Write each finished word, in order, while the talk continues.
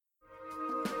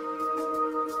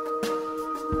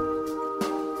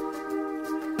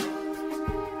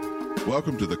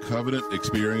Welcome to the Covenant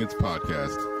Experience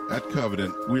Podcast. At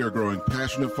Covenant, we are growing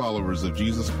passionate followers of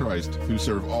Jesus Christ who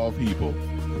serve all people.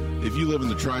 If you live in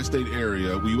the tri-state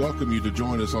area, we welcome you to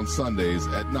join us on Sundays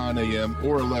at 9 a.m.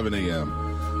 or 11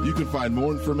 a.m. You can find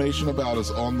more information about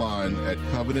us online at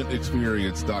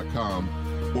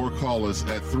covenantexperience.com or call us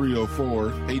at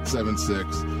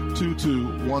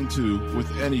 304-876-2212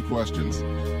 with any questions.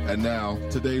 And now,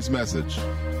 today's message.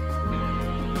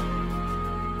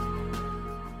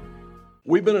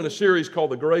 We've been in a series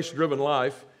called The Grace-Driven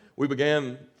Life. We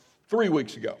began 3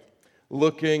 weeks ago,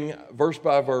 looking verse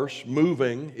by verse,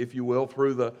 moving, if you will,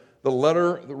 through the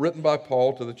letter written by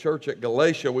Paul to the church at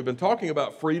Galatia. We've been talking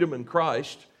about freedom in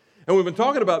Christ, and we've been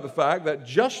talking about the fact that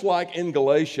just like in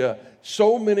Galatia,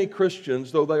 so many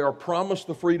Christians, though they are promised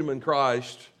the freedom in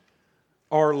Christ,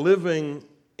 are living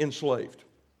enslaved.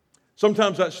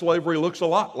 Sometimes that slavery looks a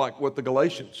lot like what the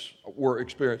Galatians were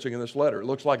experiencing in this letter. It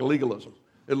looks like legalism.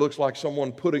 It looks like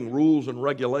someone putting rules and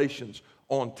regulations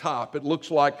on top. It looks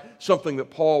like something that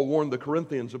Paul warned the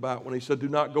Corinthians about when he said, do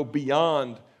not go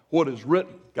beyond what is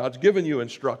written. God's given you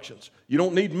instructions. You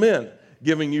don't need men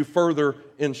giving you further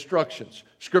instructions.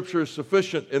 Scripture is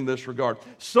sufficient in this regard.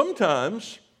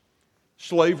 Sometimes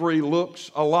slavery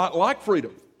looks a lot like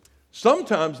freedom.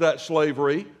 Sometimes that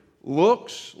slavery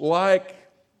looks like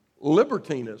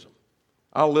libertinism.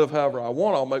 I'll live however I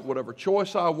want. I'll make whatever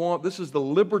choice I want. This is the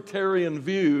libertarian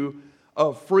view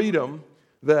of freedom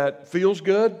that feels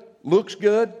good, looks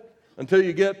good, until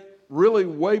you get really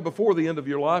way before the end of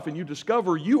your life and you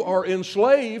discover you are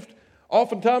enslaved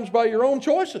oftentimes by your own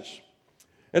choices.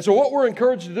 And so what we're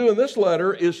encouraged to do in this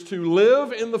letter is to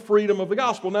live in the freedom of the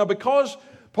gospel. Now, because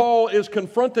Paul is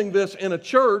confronting this in a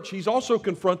church, he's also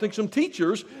confronting some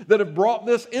teachers that have brought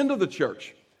this into the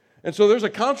church. And so there's a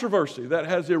controversy that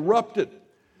has erupted.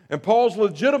 And Paul's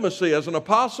legitimacy as an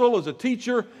apostle, as a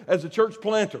teacher, as a church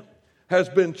planter has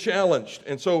been challenged.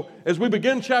 And so as we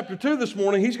begin chapter 2 this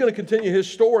morning, he's going to continue his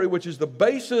story, which is the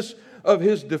basis of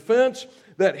his defense,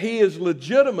 that he is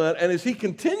legitimate. And as he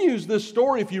continues this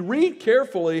story, if you read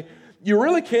carefully, you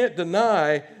really can't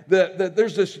deny that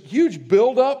there's this huge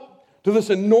buildup to this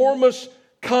enormous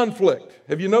conflict.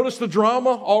 Have you noticed the drama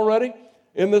already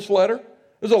in this letter?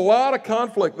 There's a lot of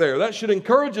conflict there. That should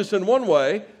encourage us in one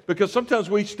way, because sometimes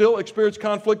we still experience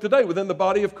conflict today within the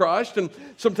body of Christ, and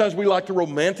sometimes we like to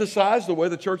romanticize the way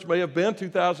the church may have been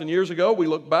 2,000 years ago. We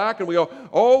look back and we go,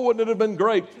 oh, wouldn't it have been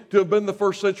great to have been the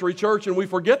first century church? And we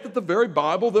forget that the very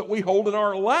Bible that we hold in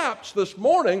our laps this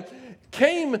morning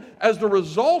came as the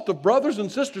result of brothers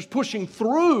and sisters pushing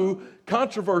through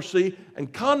controversy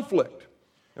and conflict.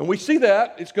 And we see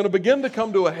that it's going to begin to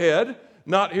come to a head,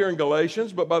 not here in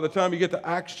Galatians, but by the time you get to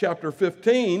Acts chapter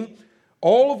 15,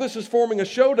 all of this is forming a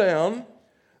showdown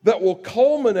that will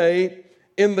culminate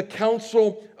in the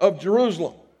Council of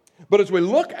Jerusalem. But as we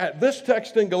look at this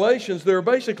text in Galatians, there are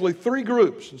basically three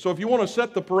groups. And so if you want to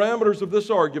set the parameters of this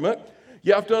argument,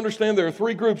 you have to understand there are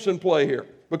three groups in play here,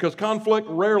 because conflict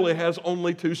rarely has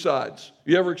only two sides.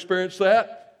 You ever experienced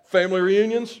that? Family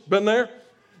reunions, been there?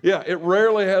 Yeah, it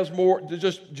rarely has more,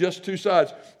 just two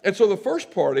sides. And so the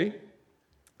first party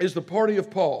is the party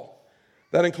of Paul.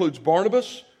 That includes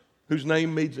Barnabas, whose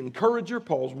name means encourager,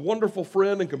 Paul's wonderful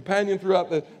friend and companion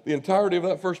throughout the entirety of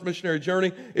that first missionary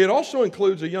journey. It also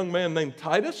includes a young man named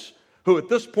Titus, who at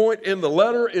this point in the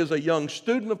letter is a young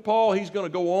student of Paul. He's going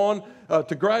to go on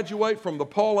to graduate from the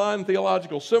Pauline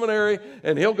Theological Seminary,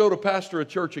 and he'll go to pastor a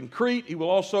church in Crete. He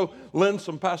will also lend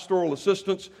some pastoral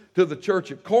assistance to the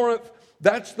church at Corinth.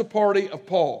 That's the party of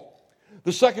Paul.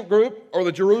 The second group are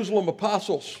the Jerusalem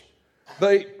apostles.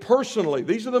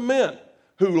 These are the men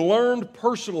who learned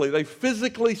personally. They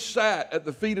physically sat at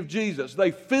the feet of Jesus.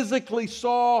 They physically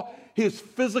saw his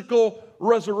physical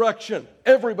resurrection.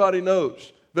 Everybody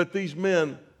knows that these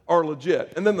men are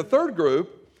legit. And then the third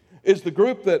group is the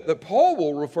group that Paul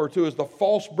will refer to as the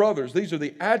false brothers. These are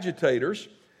the agitators,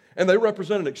 and they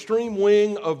represent an extreme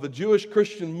wing of the Jewish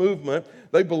Christian movement.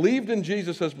 They believed in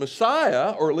Jesus as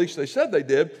Messiah, or at least they said they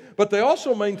did, but they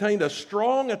also maintained a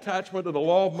strong attachment to the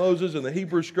law of Moses and the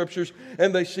Hebrew Scriptures,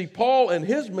 and they see Paul and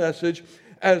his message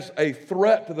as a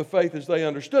threat to the faith as they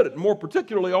understood it. More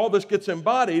particularly, all this gets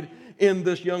embodied in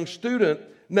this young student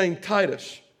named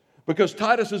Titus. Because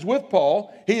Titus is with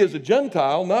Paul, he is a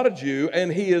Gentile, not a Jew,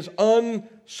 and he is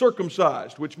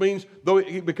uncircumcised, which means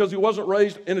because he wasn't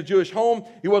raised in a Jewish home,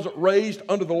 he wasn't raised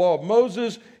under the law of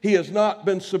Moses, he has not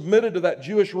been submitted to that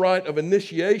Jewish rite of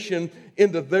initiation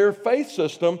into their faith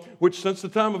system, which since the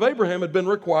time of Abraham had been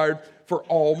required for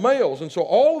all males. And so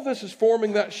all of this is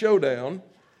forming that showdown.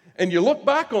 And you look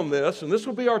back on this, and this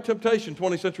will be our temptation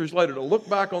 20 centuries later, to look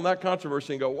back on that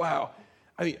controversy and go, wow,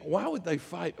 I mean, why would they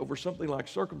fight over something like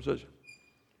circumcision?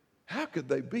 How could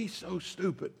they be so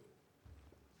stupid?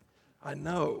 I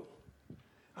know.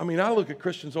 I mean, I look at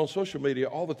Christians on social media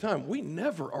all the time. We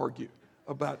never argue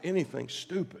about anything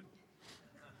stupid.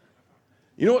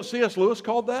 You know what C.S. Lewis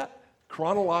called that?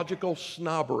 Chronological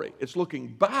snobbery. It's looking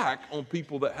back on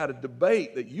people that had a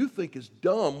debate that you think is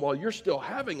dumb while you're still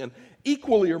having an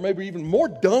equally or maybe even more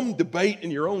dumb debate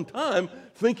in your own time,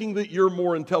 thinking that you're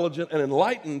more intelligent and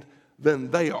enlightened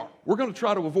than they are. We're going to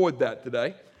try to avoid that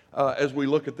today as we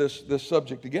look at this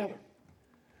subject together.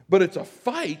 But it's a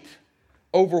fight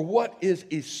over what is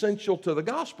essential to the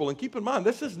gospel. And keep in mind,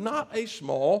 this is not a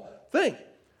small thing.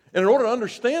 And in order to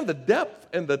understand the depth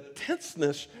and the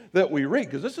tenseness that we read,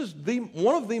 because this is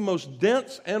one of the most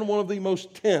dense and one of the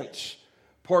most tense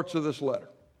parts of this letter.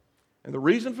 And the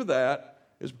reason for that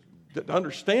is, to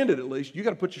understand it at least, you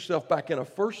got to put yourself back in a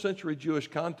first century Jewish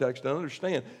context and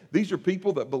understand these are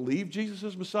people that believe Jesus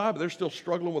is Messiah, but they're still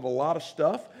struggling with a lot of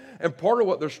stuff. And part of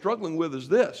what they're struggling with is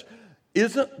this.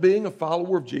 Isn't being a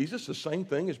follower of Jesus the same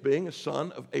thing as being a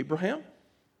son of Abraham?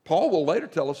 Paul will later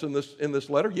tell us in this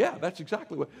letter, yeah, that's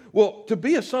exactly what. Well, to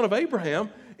be a son of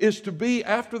Abraham is to be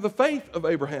after the faith of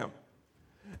Abraham.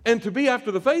 And to be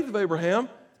after the faith of Abraham,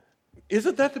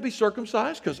 isn't that to be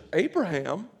circumcised? Because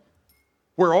Abraham,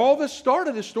 where all this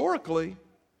started historically,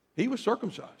 he was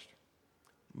circumcised.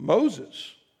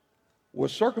 Moses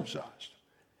was circumcised.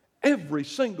 Every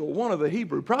single one of the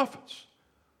Hebrew prophets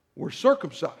were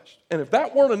circumcised. And if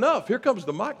that weren't enough, here comes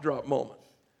the mic drop moment.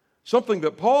 Something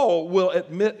that Paul will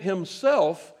admit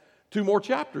himself 2 more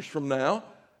chapters from now.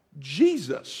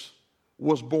 Jesus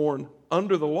was born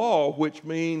under the law, which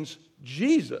means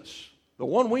Jesus, the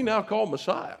one we now call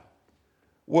Messiah,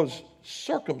 was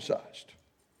circumcised.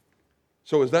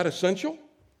 So is that essential?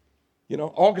 You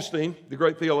know, Augustine, the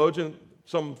great theologian,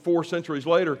 some 4 centuries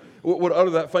later, would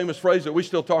utter that famous phrase that we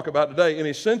still talk about today. In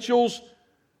essentials,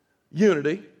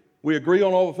 unity. We agree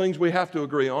on all the things we have to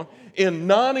agree on. In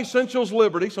non-essentials,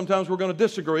 liberty. Sometimes we're going to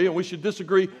disagree, and we should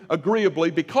disagree agreeably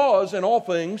because, in all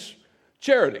things,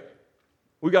 charity.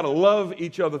 We've got to love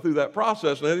each other through that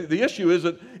process. And the issue is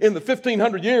that in the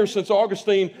 1,500 years since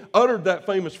Augustine uttered that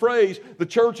famous phrase, the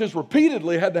church has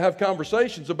repeatedly had to have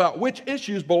conversations about which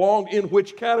issues belong in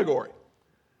which category.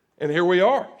 And here we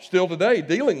are, still today,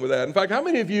 dealing with that. In fact, how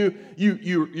many of you're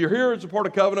here as a part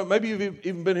of Covenant? Maybe you've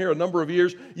even been here a number of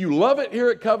years. You love it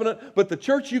here at Covenant, but the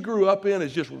church you grew up in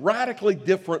is just radically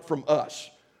different from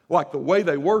us. Like the way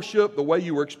they worship, the way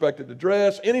you were expected to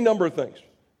dress, any number of things.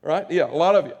 Right? Yeah, a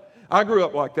lot of you. I grew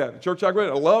up like that. The church I grew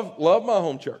up in, I love my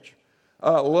home church.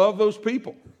 I love those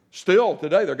people. Still,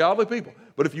 today, they're godly people.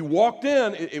 But if you walked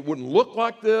in, it wouldn't look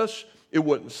like this. It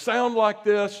wouldn't sound like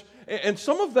this. And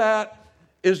some of that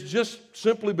is just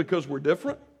simply because we're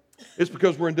different. It's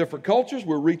because we're in different cultures.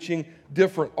 We're reaching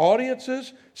different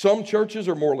audiences. Some churches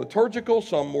are more liturgical,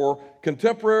 some more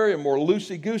contemporary and more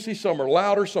loosey-goosey. Some are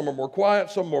louder, some are more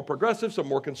quiet, some more progressive, some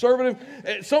more conservative.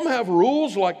 And some have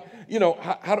rules like, you know,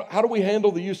 how do we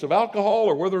handle the use of alcohol,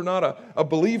 or whether or not a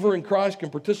believer in Christ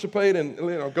can participate and,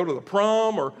 you know, go to the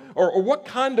prom, or what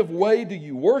kind of way do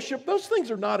you worship? Those things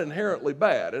are not inherently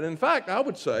bad. And in fact, I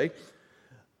would say,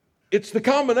 it's the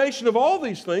combination of all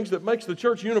these things that makes the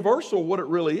church universal what it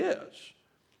really is.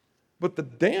 But the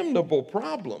damnable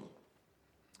problem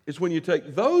is when you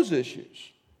take those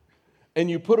issues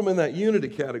and you put them in that unity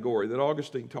category that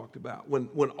Augustine talked about.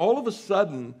 When all of a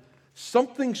sudden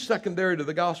something secondary to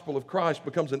the gospel of Christ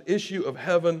becomes an issue of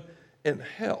heaven and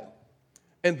hell.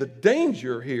 And the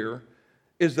danger here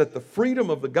is that the freedom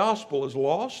of the gospel is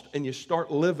lost and you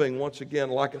start living once again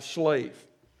like a slave.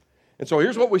 And so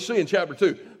here's what we see in chapter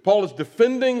 2. Paul is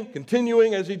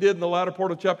continuing as he did in the latter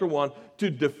part of chapter 1, to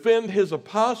defend his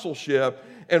apostleship.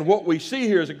 And what we see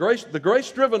here is the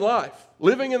grace-driven life,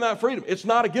 living in that freedom. It's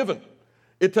not a given.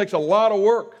 It takes a lot of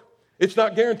work. It's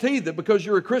not guaranteed that because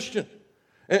you're a Christian.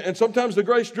 And sometimes the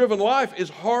grace-driven life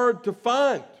is hard to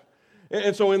find.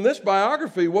 And so in this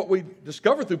biography, what we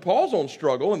discover through Paul's own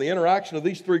struggle and the interaction of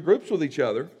these 3 groups with each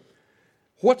other,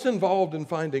 what's involved in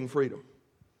finding freedom?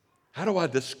 How do I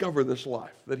discover this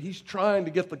life that he's trying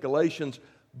to get the Galatians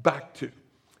back to?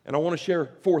 And I want to share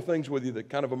 4 things with you that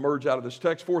kind of emerge out of this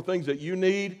text. 4 things that you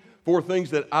need, 4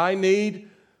 things that I need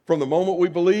from the moment we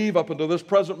believe up until this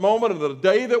present moment and the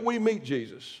day that we meet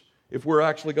Jesus, if we're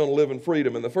actually going to live in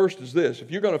freedom. And the first is this: if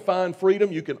you're going to find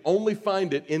freedom, you can only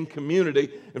find it in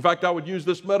community. In fact, I would use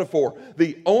this metaphor.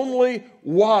 The only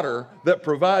water that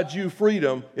provides you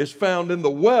freedom is found in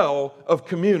the well of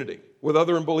community with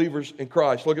other believers in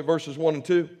Christ. Look at verses 1 and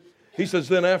 2. He says,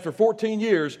 then after 14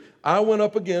 years, I went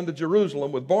up again to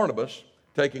Jerusalem with Barnabas,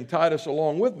 taking Titus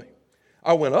along with me.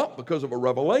 I went up because of a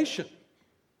revelation.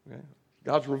 Okay?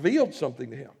 God's revealed something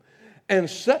to him. and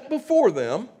set before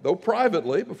them, though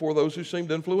privately, before those who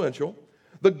seemed influential,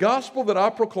 the gospel that I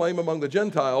proclaim among the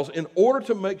Gentiles in order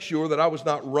to make sure that I was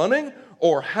not running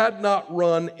or had not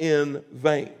run in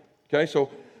vain. Okay, so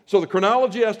the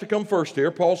chronology has to come first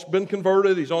here. Paul's been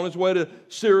converted. He's on his way to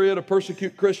Syria to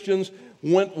persecute Christians.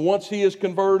 Once he is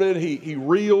converted, he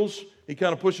reels. He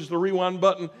kind of pushes the rewind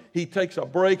button. He takes a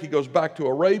break. He goes back to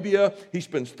Arabia. He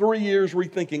spends 3 years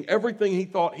rethinking everything he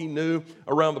thought he knew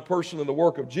around the person and the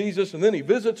work of Jesus. And then he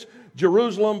visits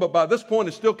Jerusalem, but by this point,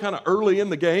 it's still kind of early in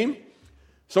the game.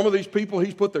 Some of these people,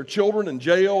 he's put their children in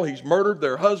jail. He's murdered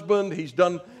their husband. He's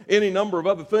done any number of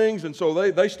other things. And so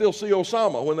they still see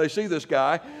Osama when they see this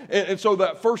guy. And so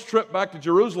that first trip back to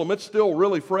Jerusalem, it's still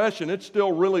really fresh and it's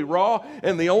still really raw.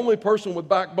 And the only person with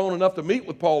backbone enough to meet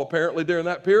with Paul apparently during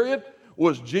that period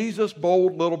was Jesus'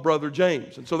 bold little brother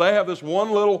James. And so they have this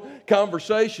one little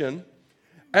conversation,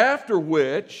 after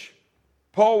which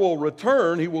Paul will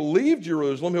return. He will leave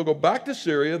Jerusalem. He'll go back to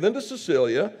Syria, then to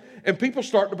Sicilia, and people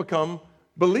start to become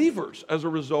believers as a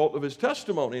result of his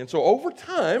testimony. And so over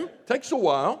time, takes a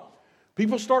while,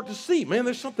 people start to see, man,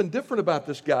 there's something different about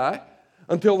this guy,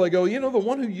 until they go, the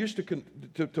one who used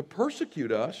to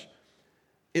persecute us,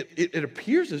 it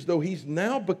appears as though he's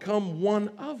now become one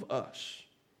of us.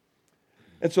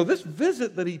 And so this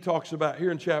visit that he talks about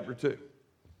here in chapter 2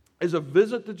 is a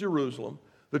visit to Jerusalem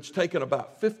that's taken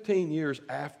about 15 years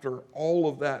after all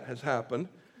of that has happened.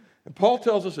 And Paul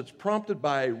tells us it's prompted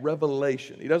by a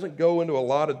revelation. He doesn't go into a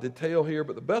lot of detail here,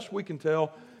 but the best we can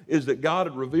tell is that God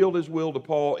had revealed his will to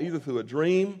Paul either through a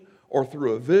dream or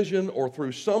through a vision or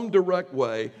through some direct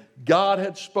way. God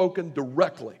had spoken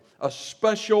directly, a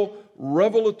special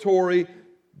revelatory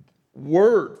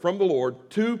word from the Lord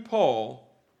to Paul,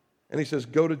 and he says,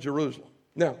 go to Jerusalem.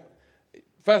 Now,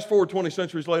 fast forward 20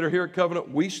 centuries later, here at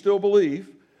Covenant, we still believe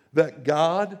that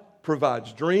God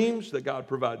provides dreams, that God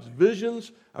provides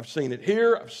visions. I've seen it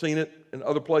here. I've seen it in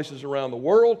other places around the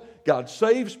world. God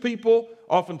saves people,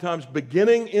 oftentimes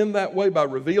beginning in that way by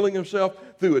revealing himself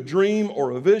through a dream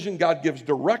or a vision. God gives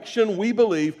direction, we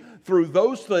believe, through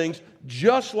those things,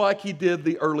 just like he did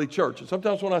the early church. And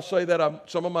sometimes when I say that,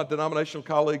 some of my denominational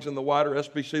colleagues in the wider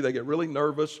SBC, they get really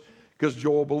nervous because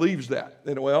Joel believes that.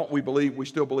 And well, we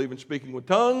still believe in speaking with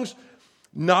tongues,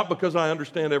 not because I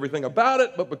understand everything about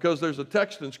it, but because there's a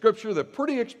text in Scripture that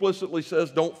pretty explicitly says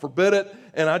don't forbid it.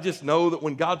 And I just know that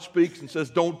when God speaks and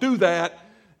says don't do that,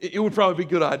 it would probably be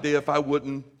a good idea if I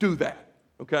wouldn't do that.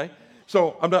 Okay?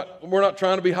 So we're not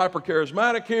trying to be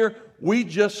hyper-charismatic here. We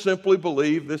just simply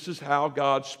believe this is how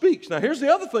God speaks. Now, here's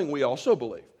the other thing we also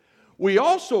believe. We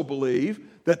also believe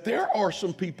that there are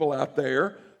some people out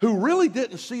there who really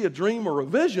didn't see a dream or a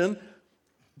vision.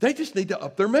 They just need to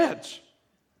up their meds.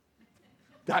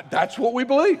 That's what we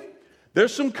believe.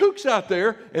 There's some kooks out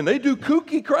there, and they do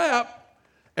kooky crap,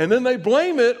 and then they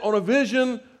blame it on a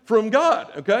vision from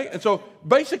God, okay? And so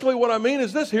basically what I mean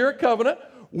is this: here at Covenant,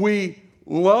 we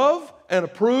love and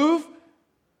approve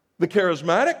the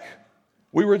charismatic.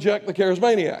 We reject the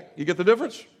charismaniac. You get the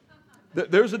difference?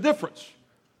 There's a difference.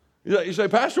 You say,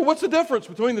 Pastor, what's the difference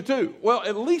between the two? Well,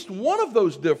 at least one of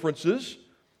those differences,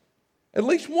 at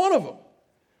least one of them,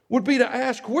 would be to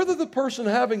ask whether the person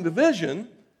having the vision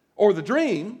or the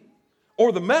dream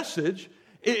or the message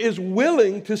is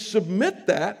willing to submit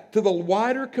that to the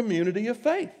wider community of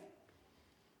faith.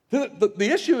 The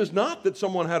issue is not that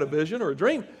someone had a vision or a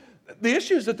dream. The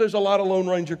issue is that there's a lot of Lone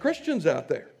Ranger Christians out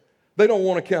there. They don't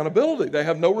want accountability. They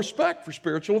have no respect for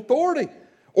spiritual authority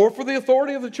or for the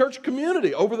authority of the church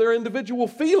community over their individual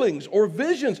feelings or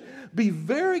visions. Be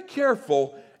very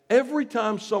careful every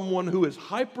time someone who is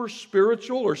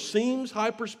hyper-spiritual or seems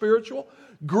hyper-spiritual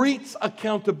greets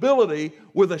accountability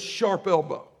with a sharp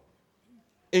elbow,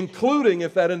 including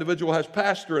if that individual has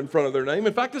pastor in front of their name.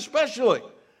 In fact, especially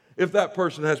if that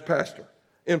person has pastor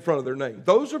in front of their name.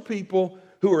 Those are people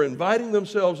who are inviting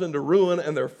themselves into ruin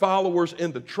and their followers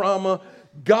into trauma.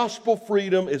 Gospel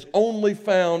freedom is only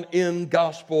found in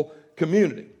gospel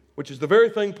community, which is the very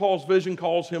thing Paul's vision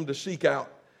calls him to seek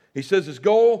out. He says his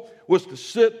goal was to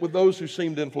sit with those who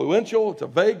seemed influential. It's a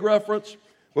vague reference,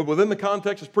 but within the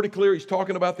context, it's pretty clear he's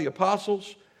talking about the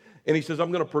apostles. And he says,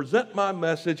 I'm going to present my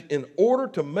message in order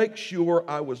to make sure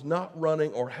I was not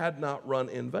running or had not run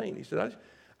in vain. He said,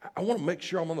 I want to make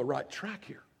sure I'm on the right track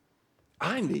here.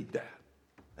 I need that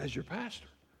as your pastor.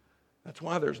 That's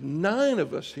why there's 9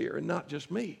 of us here and not just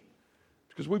me.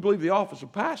 Because we believe the office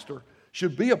of pastor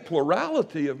should be a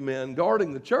plurality of men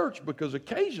guarding the church, because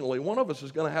occasionally one of us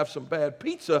is going to have some bad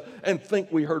pizza and think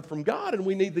we heard from God, and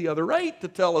we need the other 8 to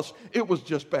tell us it was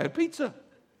just bad pizza.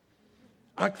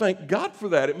 I thank God for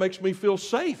that. It makes me feel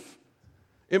safe.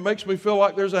 It makes me feel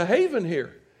like there's a haven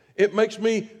here. It makes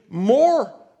me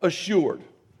more assured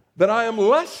that I am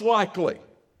less likely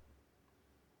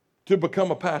to become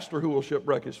a pastor who will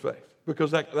shipwreck his faith, because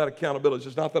that accountability.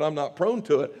 It's not that I'm not prone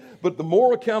to it, but the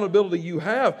more accountability you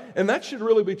have, and that should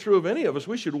really be true of any of us,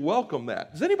 we should welcome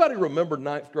that. Does anybody remember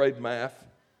ninth grade math?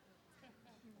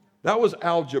 That was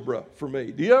algebra for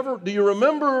me. Do you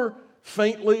remember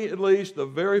faintly, at least, the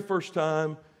very first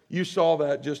time you saw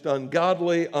that just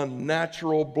ungodly,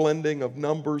 unnatural blending of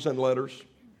numbers and letters?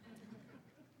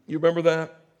 You remember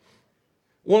that?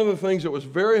 One of the things that was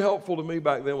very helpful to me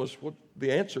back then was the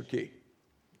answer key.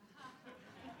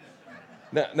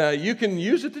 Now, you can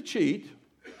use it to cheat,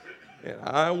 and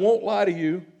I won't lie to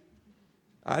you,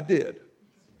 I did,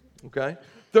 okay?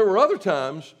 There were other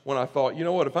times when I thought, you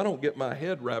know what, if I don't get my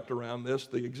head wrapped around this,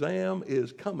 the exam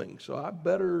is coming, so I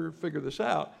better figure this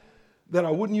out. Then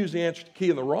I wouldn't use the answer key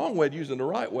in the wrong way, I'd use it in the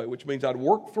right way, which means I'd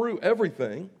work through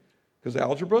everything, because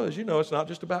algebra, as you know, it's not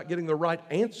just about getting the right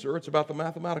answer, it's about the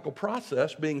mathematical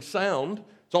process being sound.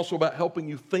 It's also about helping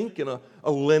you think in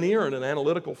a linear and an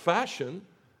analytical fashion,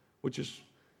 which is,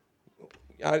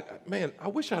 I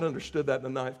wish I'd understood that in the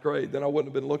ninth grade. Then I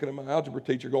wouldn't have been looking at my algebra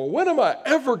teacher going, when am I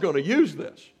ever going to use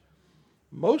this?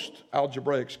 Most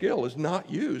algebraic skill is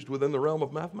not used within the realm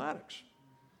of mathematics.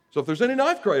 So if there's any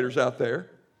ninth graders out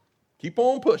there, keep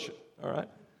on pushing, all right?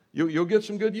 You'll get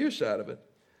some good use out of it.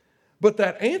 But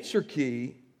that answer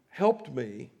key helped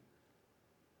me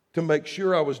to make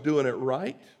sure I was doing it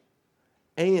right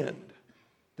and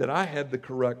that I had the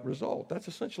correct result. That's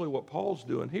essentially what Paul's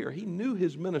doing here. He knew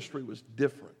his ministry was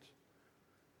different.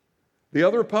 The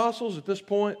other apostles at this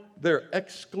point, their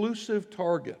exclusive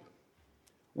target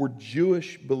were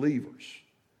Jewish believers.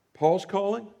 Paul's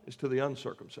calling is to the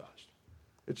uncircumcised.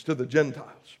 It's to the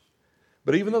Gentiles.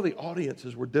 But even though the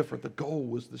audiences were different, the goal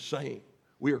was the same.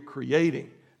 We are creating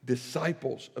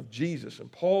disciples of Jesus.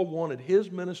 And Paul wanted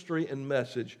his ministry and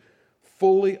message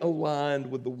fully aligned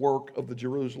with the work of the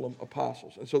Jerusalem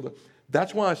apostles. And so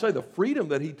that's why I say the freedom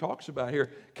that he talks about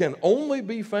here can only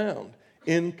be found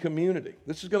in community.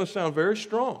 This is going to sound very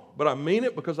strong, but I mean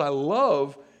it because I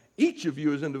love each of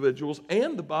you as individuals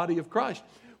and the body of Christ.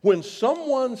 When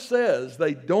someone says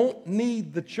they don't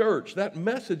need the church, that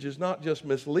message is not just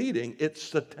misleading, it's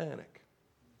satanic.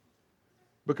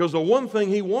 Because the one thing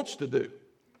he wants to do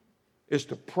is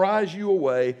to prize you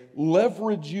away,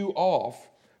 leverage you off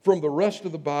from the rest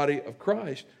of the body of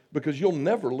Christ, because you'll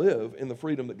never live in the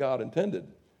freedom that God intended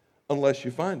unless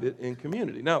you find it in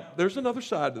community. Now, there's another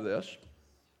side to this,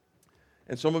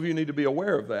 and some of you need to be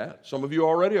aware of that. Some of you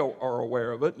already are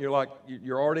aware of it, and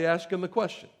you're already asking the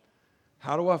question,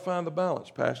 how do I find the balance,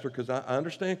 Pastor? Because I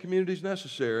understand community is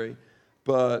necessary,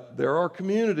 but there are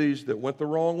communities that went the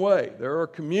wrong way. There are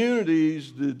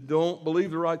communities that don't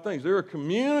believe the right things. There are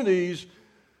communities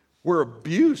where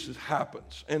abuse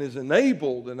happens and is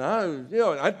enabled. And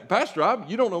Pastor,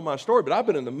 you don't know my story, but I've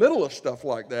been in the middle of stuff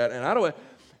like that.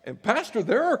 And Pastor,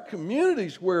 there are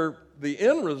communities where the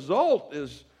end result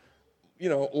is,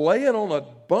 laying on a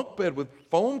bunk bed with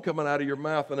foam coming out of your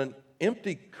mouth and an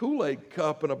empty Kool-Aid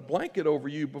cup and a blanket over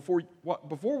you before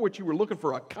which you were looking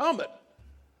for a comet.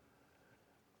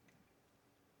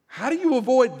 How do you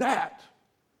avoid that?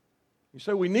 You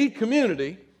say we need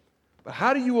community, but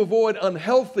how do you avoid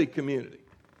unhealthy community?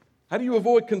 How do you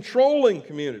avoid controlling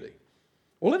community?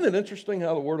 Well, isn't it interesting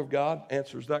how the Word of God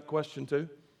answers that question too?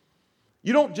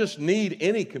 You don't just need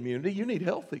any community, you need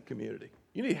healthy community.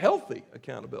 You need healthy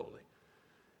accountability.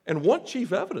 And one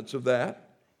chief evidence of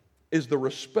that is the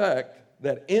respect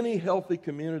that any healthy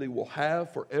community will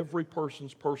have for every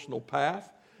person's personal path.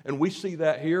 And we see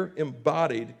that here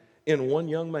embodied in one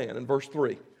young man in verse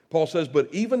 3. Paul says,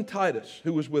 but even Titus,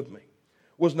 who was with me,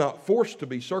 was not forced to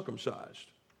be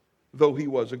circumcised, though he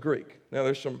was a Greek. Now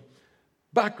there's some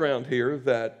background here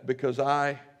that because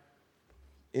I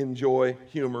enjoy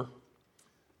humor,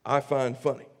 I find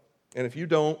funny. And if you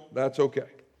don't, that's okay.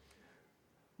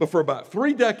 But for about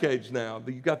 3 decades now,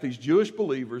 you've got these Jewish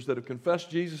believers that have confessed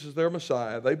Jesus as their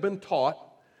Messiah. They've been taught,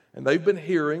 and they've been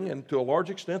hearing, and to a large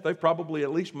extent, they've probably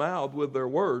at least mouthed with their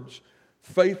words,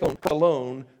 faith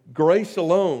alone, grace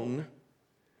alone.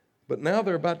 But now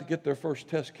they're about to get their first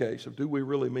test case of, do we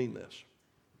really mean this?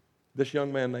 This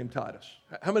young man named Titus.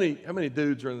 How many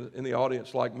dudes are in the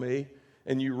audience like me,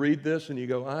 and you read this and you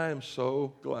go, I am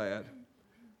so glad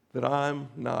that I'm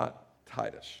not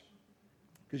Titus.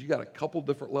 Because you got a couple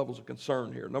different levels of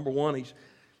concern here. Number one, he's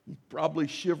probably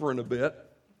shivering a bit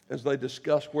as they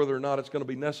discuss whether or not it's going to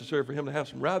be necessary for him to have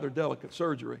some rather delicate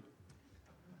surgery.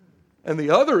 And the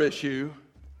other issue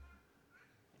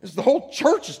is the whole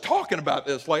church is talking about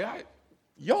this.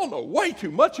 Y'all know way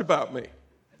too much about me.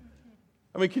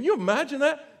 I mean, can you imagine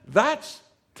that? That's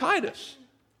Titus.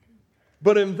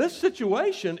 But in this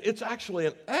situation, it's actually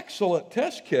an excellent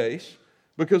test case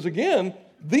because, again,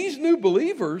 these new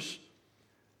believers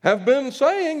have been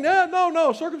saying,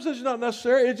 no, circumcision is not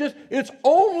necessary. It's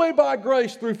only by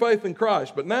grace through faith in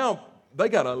Christ. But now they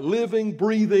got a living,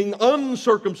 breathing,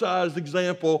 uncircumcised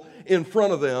example in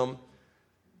front of them.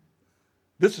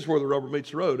 This is where the rubber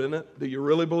meets the road, isn't it? Do you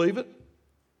really believe it?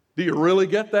 Do you really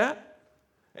get that?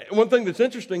 One thing that's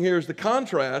interesting here is the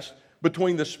contrast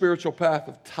between the spiritual path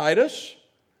of Titus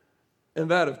and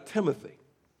that of Timothy.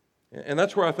 And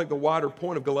that's where I think the wider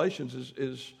point of Galatians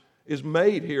is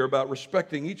made here about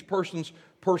respecting each person's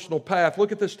personal path.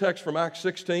 Look at this text from Acts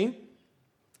 16.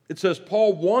 It says,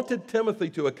 Paul wanted Timothy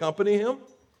to accompany him,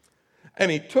 and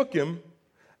he took him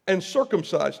and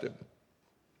circumcised him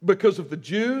because of the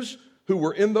Jews who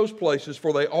were in those places,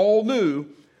 for they all knew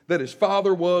that his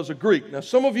father was a Greek. Now,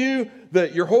 some of you,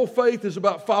 that your whole faith is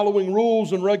about following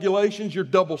rules and regulations, your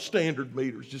double standard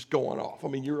meter's just going off. I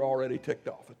mean, you're already ticked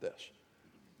off at this.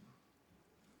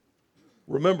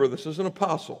 Remember, this is an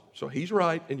apostle, so he's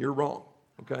right and you're wrong,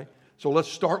 okay? So let's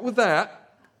start with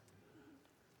that.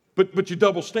 But you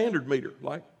double standard meter,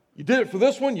 like you did it for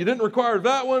this one, you didn't require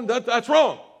that one, that's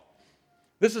wrong.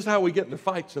 This is how we get into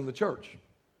fights in the church.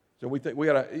 So we think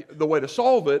the way to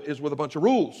solve it is with a bunch of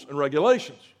rules and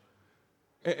regulations.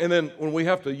 And then when we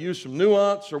have to use some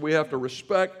nuance or we have to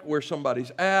respect where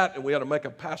somebody's at and we have to make a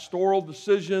pastoral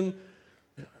decision,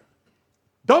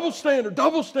 double standard,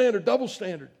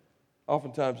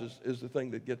 oftentimes is the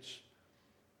thing that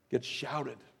gets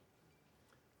shouted.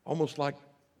 Almost like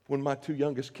when my two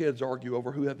youngest kids argue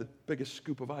over who had the biggest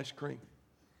scoop of ice cream.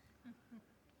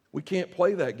 We can't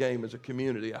play that game as a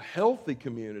community. A healthy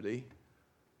community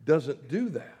doesn't do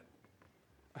that.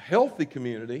 A healthy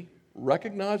community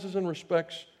recognizes and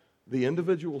respects the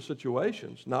individual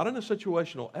situations, not in a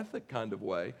situational ethic kind of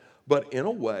way, but in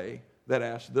a way that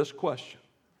asks this question: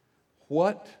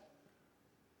 what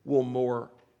will more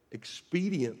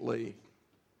expediently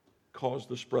cause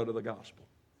the spread of the gospel?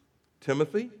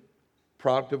 Timothy,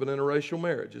 product of an interracial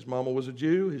marriage. His mama was a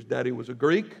Jew, his daddy was a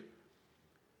Greek.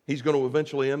 He's going to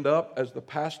eventually end up as the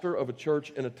pastor of a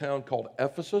church in a town called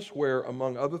Ephesus, where,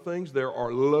 among other things, there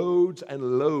are loads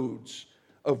and loads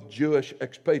of Jewish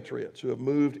expatriates who have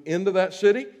moved into that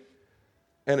city.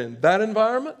 And in that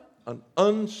environment, an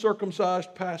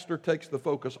uncircumcised pastor takes the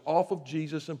focus off of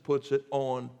Jesus and puts it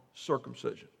on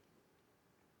circumcision.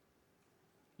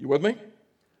 You with me?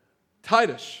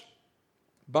 Titus,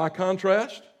 by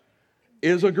contrast,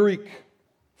 is a Greek,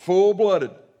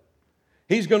 full-blooded.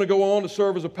 He's going to go on to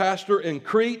serve as a pastor in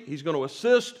Crete. He's going to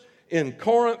assist in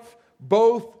Corinth,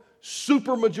 both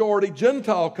supermajority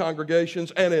Gentile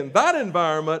congregations. And in that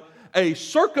environment, a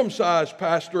circumcised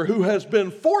pastor who has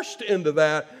been forced into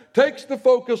that takes the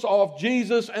focus off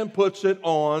Jesus and puts it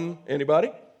on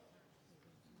anybody?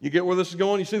 You get where this is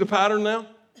going? You see the pattern now?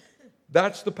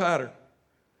 That's the pattern.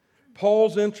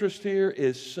 Paul's interest here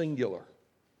is singular.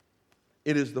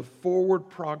 It is the forward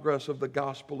progress of the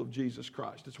gospel of Jesus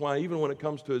Christ. It's why even when it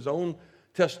comes to his own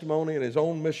testimony and his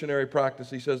own missionary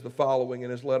practice, he says the following in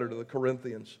his letter to the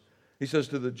Corinthians. He says,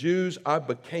 to the Jews, I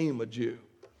became a Jew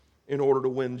in order to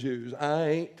win Jews. I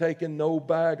ain't taking no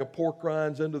bag of pork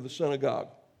rinds into the synagogue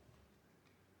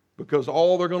because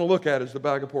all they're going to look at is the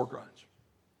bag of pork rinds.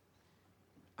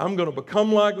 I'm going to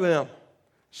become like them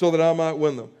so that I might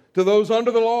win them. To those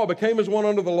under the law, I became as one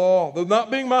under the law. Though not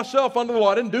being myself under the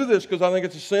law, I didn't do this because I think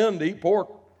it's a sin to eat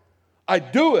pork. I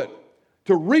do it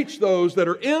to reach those that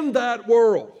are in that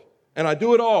world. And I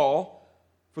do it all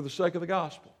for the sake of the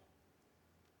gospel.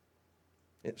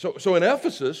 So in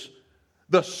Ephesus,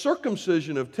 the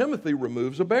circumcision of Timothy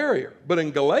removes a barrier. But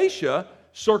in Galatia,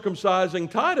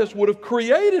 circumcising Titus would have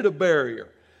created a barrier.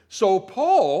 So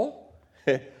Paul,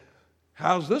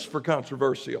 how's this for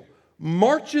controversial?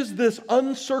 Marches this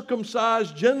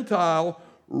uncircumcised Gentile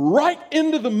right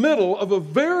into the middle of a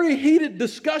very heated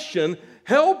discussion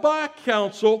held by a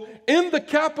council in the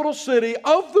capital city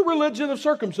of the religion of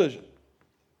circumcision.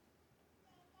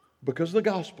 Because the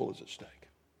gospel is at stake.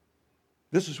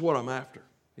 This is what I'm after,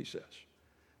 he says.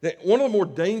 One of the more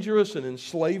dangerous and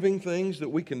enslaving things that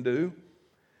we can do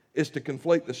is to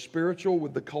conflate the spiritual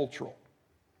with the cultural.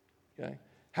 Okay?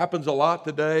 Happens a lot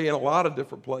today in a lot of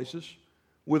different places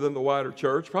within the wider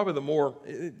church. Probably the more,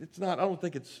 it's not, I don't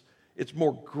think it's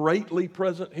more greatly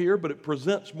present here, but it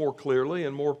presents more clearly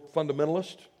in more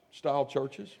fundamentalist style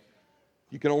churches.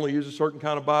 You can only use a certain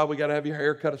kind of Bible. You got to have your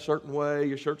hair cut a certain way.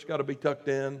 Your shirt's got to be tucked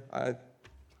in.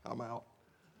 I'm out.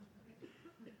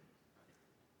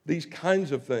 These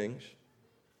kinds of things.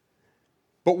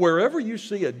 But wherever you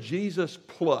see a Jesus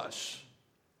plus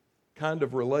kind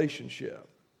of relationship,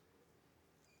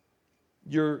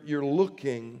 you're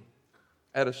looking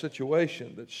at a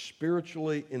situation that's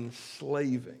spiritually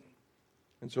enslaving.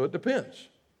 And so it depends.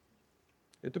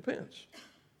 It depends.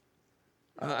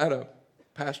 I had a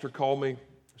pastor call me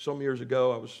some years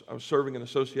ago. I was serving an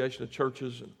association of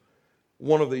churches, and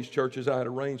one of these churches I had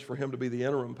arranged for him to be the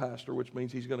interim pastor, which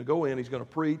means he's going to go in, he's going to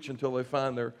preach until they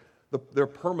find their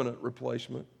permanent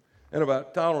replacement. And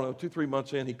about, 2-3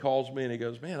 months in, he calls me and he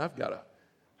goes, man, I've got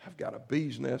a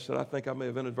bee's nest that I think I may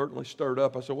have inadvertently stirred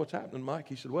up. I said, what's happening, Mike?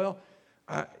 He said, well,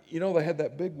 they had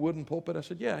that big wooden pulpit. I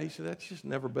said, yeah. He said, that's just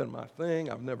never been my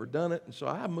thing. I've never done it. And so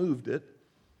I moved it.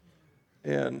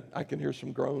 And I can hear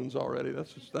some groans already.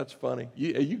 That's funny.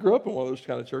 You grew up in one of those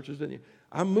kind of churches, didn't you?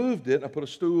 I moved it. I put a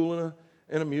stool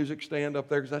and a music stand up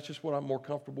there because that's just what I'm more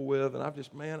comfortable with. And I've just,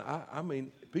 I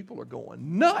mean, people are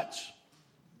going nuts.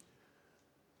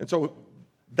 And so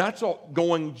that's all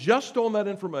going just on that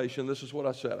information. This is what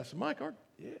I said. I said, Mike, aren't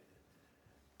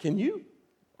you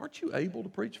able to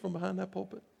preach from behind that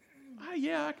pulpit?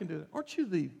 Yeah, I can do that. Aren't you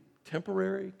the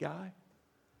temporary guy?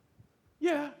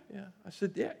 Yeah. I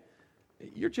said, yeah.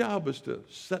 Your job is to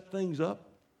set things up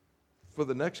for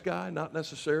the next guy, not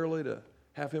necessarily to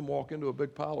have him walk into a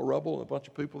big pile of rubble and a bunch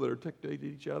of people that are ticked at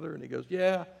each other. And he goes,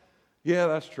 yeah,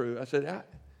 that's true. I said,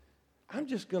 I'm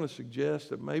just going to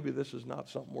suggest that maybe this is not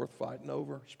something worth fighting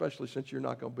over, especially since you're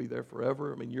not going to be there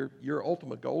forever. I mean, your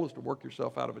ultimate goal is to work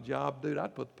yourself out of a job. Dude,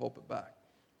 I'd put the pulpit back.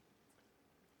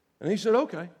 And he said,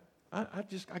 okay. I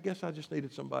guess I just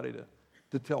needed somebody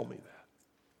to tell me that.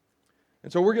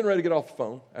 And so we're getting ready to get off the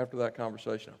phone after that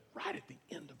conversation. Right at the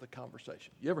end of the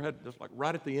conversation. You ever had just like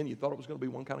right at the end, you thought it was going to be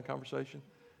one kind of conversation?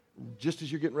 Just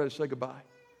as you're getting ready to say goodbye,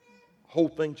 whole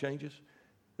thing changes.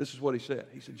 This is what he said.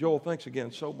 He said, Joel, thanks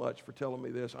again so much for telling me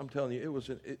this. I'm telling you,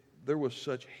 there was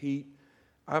such heat.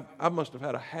 I must have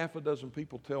had a half a dozen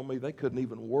people tell me they couldn't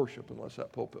even worship unless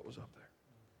that pulpit was up there.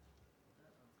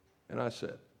 And I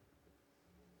said,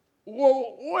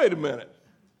 whoa, wait a minute.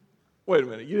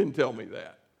 You didn't tell me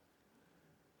that.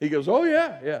 He goes, oh,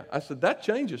 yeah. I said, that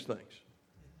changes things.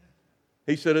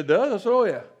 He said, it does? I said,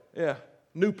 oh, yeah.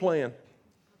 New plan.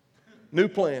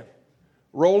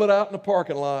 Roll it out in the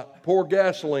parking lot, pour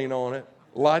gasoline on it,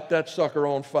 light that sucker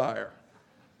on fire.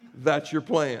 That's your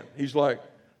plan. He's like,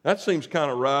 that seems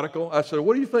kind of radical. I said,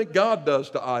 what do you think God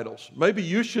does to idols? Maybe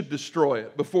you should destroy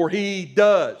it before he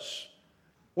does.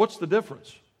 What's the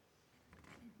difference?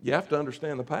 You have to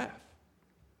understand the path.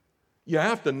 You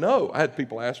have to know. I had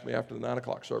people ask me after the 9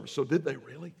 o'clock service, so did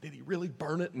he really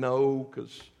burn it? No,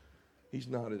 because he's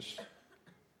not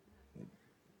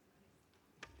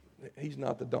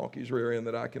the donkey's rear end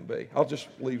that I can be. I'll just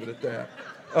leave it at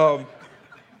that.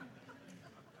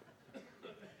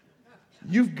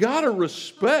 You've got to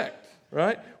respect,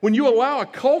 right? When you allow a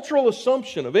cultural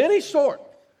assumption of any sort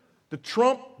to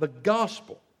trump the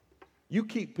gospel, you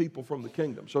keep people from the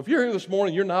kingdom. So if you're here this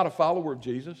morning, you're not a follower of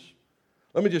Jesus,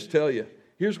 let me just tell you,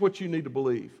 here's what you need to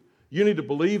believe. You need to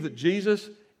believe that Jesus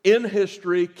in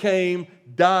history came,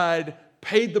 died,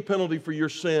 paid the penalty for your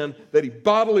sin, that he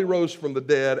bodily rose from the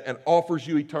dead and offers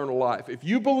you eternal life. If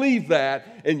you believe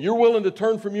that and you're willing to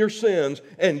turn from your sins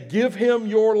and give him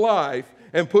your life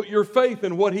and put your faith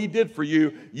in what he did for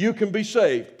you, you can be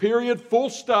saved. Period. Full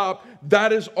stop.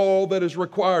 That is all that is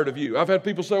required of you. I've had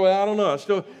people say, well, I don't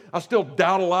know. I still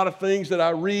doubt a lot of things that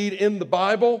I read in the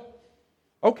Bible.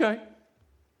 Okay.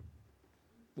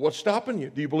 What's stopping you?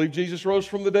 Do you believe Jesus rose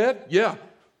from the dead? Yeah.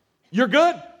 You're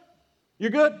good.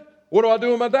 What do I do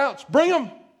with my doubts? Bring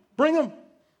them.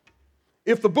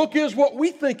 If the book is what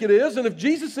we think it is, and if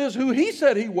Jesus is who he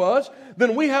said he was,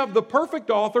 then we have the perfect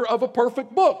author of a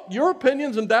perfect book. Your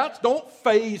opinions and doubts don't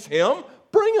faze him.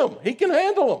 Bring them. He can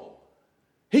handle them.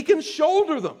 He can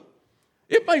shoulder them.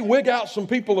 It may wig out some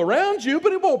people around you,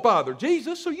 but it won't bother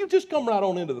Jesus, so you just come right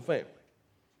on into the family.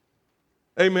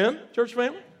 Amen, church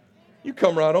family? You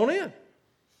come right on in.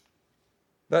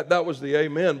 That was the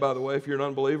amen, by the way, if you're an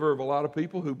unbeliever, of a lot of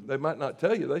people who they might not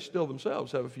tell you, they still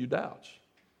themselves have a few doubts.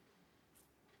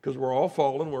 Because we're all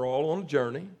fallen, we're all on a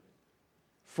journey.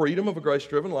 Freedom of a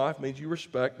grace-driven life means you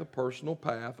respect the personal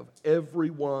path of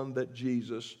everyone that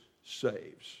Jesus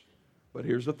saves. But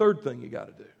here's the third thing you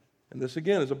got to do. And this,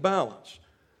 again, is a balance.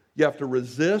 You have to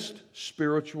resist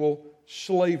spiritual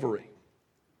slavery.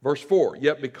 Verse 4,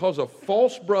 yet because of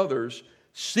false brothers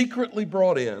secretly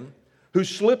brought in, who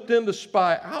slipped in to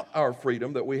spy out our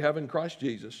freedom that we have in Christ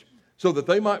Jesus, so that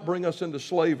they might bring us into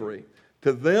slavery,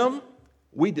 to them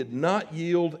we did not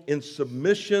yield in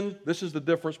submission. This is the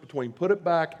difference between put it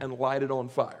back and light it on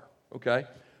fire, okay?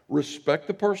 Respect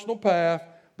the personal path,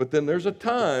 but then there's a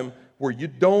time where you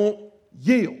don't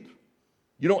yield.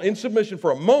 You don't in submission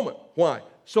for a moment. Why?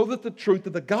 so that the truth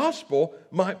of the gospel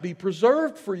might be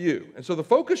preserved for you. And so the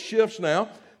focus shifts now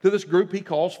to this group he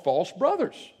calls false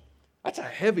brothers. That's a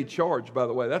heavy charge, by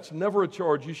the way. That's never a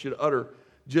charge you should utter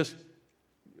just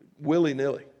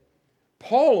willy-nilly.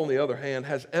 Paul, on the other hand,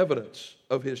 has evidence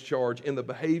of his charge in the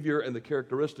behavior and the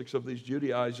characteristics of these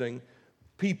Judaizing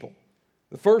people.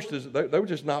 The first is they were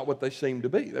just not what they seemed to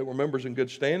be. They were members in good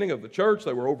standing of the church.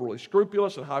 They were overly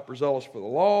scrupulous and hyperzealous for the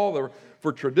law. They were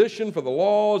for tradition, for the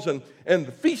laws, and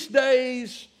the feast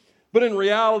days. But in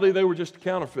reality, they were just a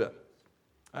counterfeit.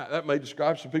 That may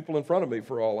describe some people in front of me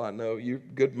for all I know. You're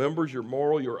good members, you're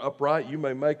moral, you're upright. You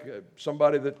may make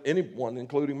somebody that anyone,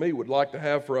 including me, would like to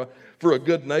have for a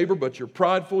good neighbor, but you're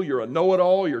prideful, you're a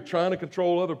know-it-all, you're trying to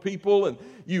control other people, and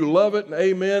you love it, and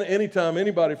amen. Anytime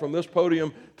anybody from this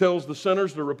podium tells the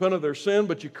sinners to repent of their sin,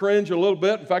 but you cringe a little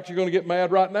bit. In fact, you're going to get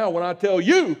mad right now when I tell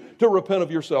you to repent of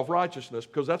your self-righteousness,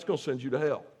 because that's going to send you to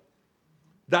hell.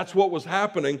 That's what was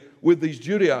happening with these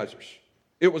Judaizers.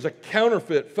 It was a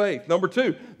counterfeit faith. Number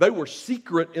two, they were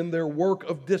secret in their work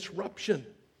of disruption.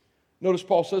 Notice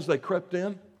Paul says they crept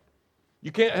in.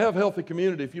 You can't have healthy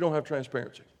community if you don't have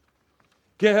transparency.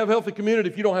 You can't have healthy community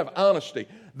if you don't have honesty.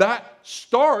 That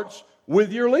starts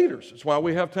with your leaders. It's why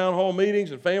we have town hall meetings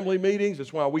and family meetings.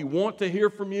 It's why we want to hear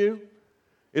from you.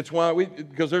 It's why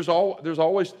because there's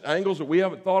always angles that we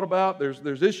haven't thought about.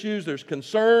 There's issues, there's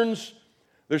concerns.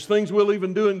 There's things we'll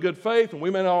even do in good faith, and we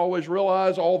may not always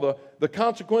realize all the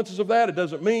consequences of that. It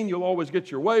doesn't mean you'll always get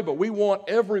your way, but we want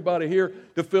everybody here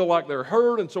to feel like they're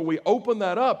heard, and so we open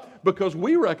that up because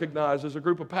we recognize as a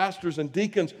group of pastors and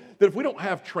deacons that if we don't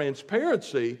have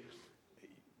transparency,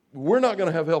 we're not going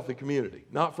to have healthy community,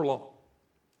 not for long.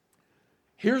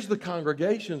 Here's the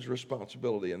congregation's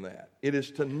responsibility in that. It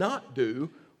is to not do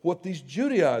what these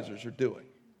Judaizers are doing.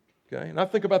 Okay? And I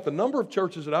think about the number of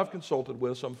churches that I've consulted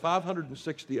with, some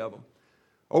 560 of them,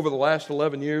 over the last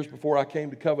 11 years before I came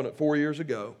to Covenant 4 years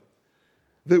ago,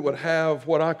 that would have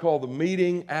what I call the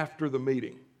meeting after the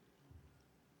meeting.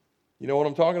 You know what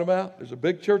I'm talking about? There's a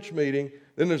big church meeting,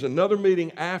 then there's another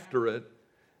meeting after it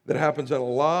that happens in a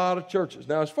lot of churches.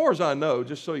 Now, as far as I know,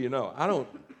 just so you know,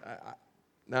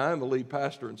 now I'm the lead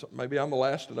pastor, and maybe I'm the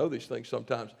last to know these things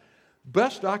sometimes.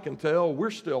 Best I can tell, we're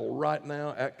still right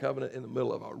now at Covenant in the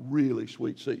middle of a really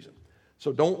sweet season.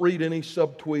 So don't read any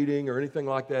subtweeting or anything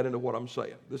like that into what I'm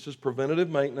saying. This is preventative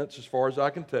maintenance as far as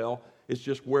I can tell. It's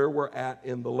just where we're at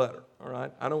in the letter. All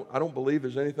right? I don't believe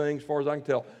there's anything, as far as I can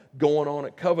tell, going on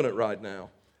at Covenant right now.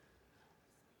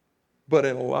 But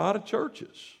in a lot of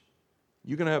churches,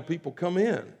 you can have people come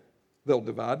in. They'll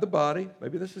divide the body.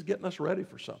 Maybe this is getting us ready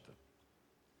for something.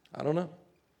 I don't know.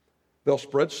 They'll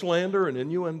spread slander and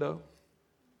innuendo.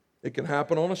 It can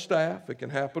happen on a staff. It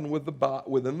can happen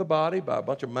within the body by a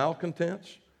bunch of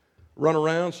malcontents. Run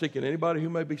around seeking anybody who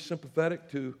may be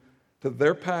sympathetic to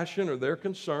their passion or their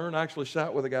concern. I actually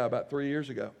sat with a guy about 3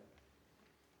 years ago,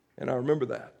 and I remember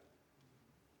that.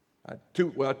 I had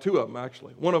two of them,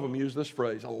 actually. One of them used this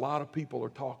phrase, "A lot of people are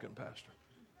talking, Pastor."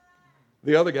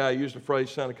 The other guy used a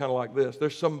phrase sounded kind of like this: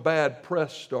 "There's some bad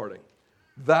press starting."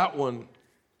 That one,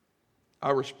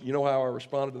 you know how I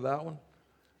responded to that one?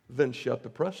 Then shut the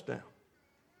press down.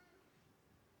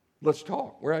 Let's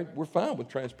talk. We're fine with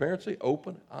transparency,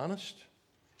 open, honest.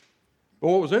 But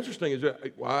what was interesting is that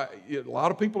a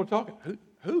lot of people are talking.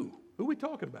 Who? Who are we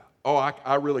talking about? Oh,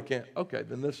 I really can't. Okay,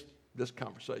 then this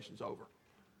conversation's over.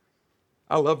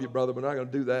 I love you, brother, but I'm not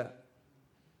going to do that.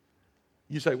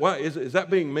 You say, why? Is that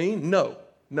being mean? No.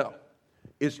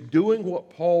 It's doing what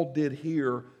Paul did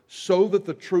here so that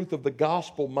the truth of the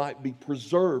gospel might be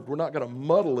preserved. We're not going to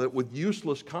muddle it with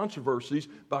useless controversies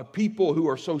by people who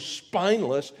are so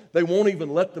spineless they won't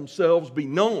even let themselves be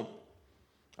known.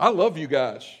 I love you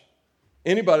guys.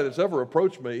 Anybody that's ever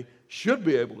approached me should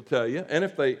be able to tell you, and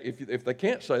if they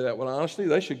can't say that with honesty,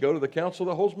 they should go to the council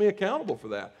that holds me accountable for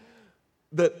that.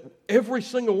 That every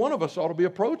single one of us ought to be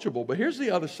approachable. But here's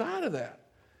the other side of that.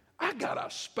 I got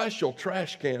a special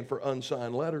trash can for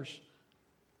unsigned letters.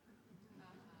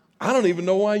 I don't even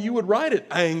know why you would write it.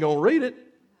 I ain't going to read it.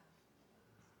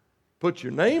 Put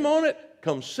your name on it.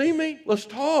 Come see me. Let's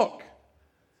talk.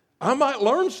 I might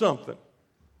learn something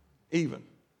even.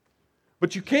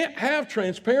 But you can't have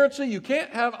transparency. You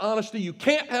can't have honesty. You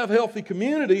can't have healthy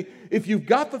community if you've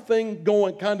got the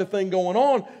kind of thing going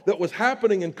on that was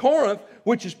happening in Corinth,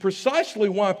 which is precisely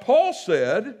why Paul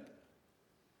said,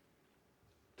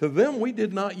 to them we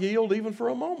did not yield even for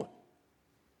a moment.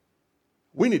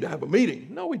 We need to have a meeting.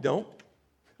 No, we don't.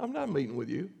 I'm not meeting with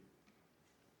you.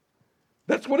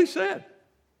 That's what he said.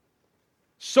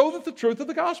 so that the truth of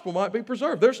the gospel might be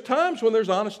preserved. There's times when there's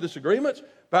honest disagreements.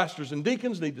 Pastors and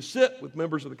deacons need to sit with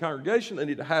members of the congregation. They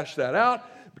need to hash that out.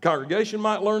 The congregation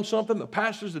might learn something. The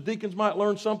pastors, the deacons might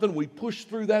learn something. We push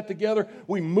through that together.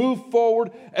 We move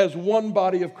forward as one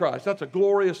body of Christ. That's a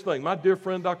glorious thing. My dear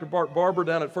friend, Dr. Bart Barber,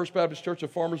 down at First Baptist Church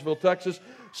of Farmersville, Texas,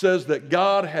 says that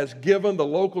God has given the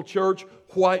local church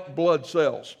white blood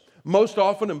cells, most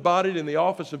often embodied in the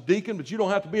office of deacon, but you don't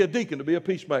have to be a deacon to be a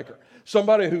peacemaker.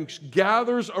 Somebody who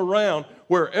gathers around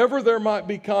wherever there might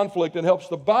be conflict and helps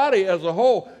the body as a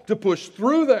whole to push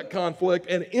through that conflict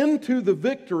and into the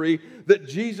victory that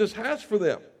Jesus has for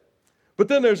them. But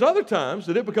then there's other times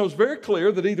that it becomes very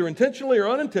clear that either intentionally or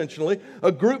unintentionally,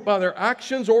 a group by their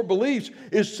actions or beliefs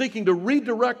is seeking to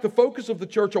redirect the focus of the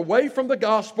church away from the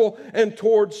gospel and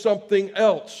towards something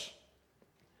else.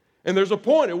 And there's a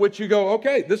point at which you go,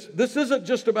 okay, this isn't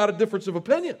just about a difference of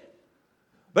opinion.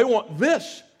 They want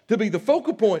this to be the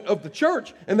focal point of the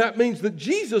church, and that means that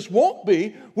Jesus won't be,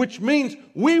 which means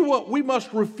we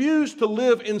must refuse to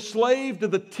live enslaved to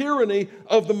the tyranny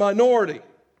of the minority.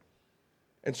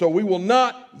 And so we will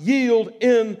not yield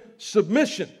in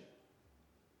submission.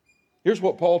 Here's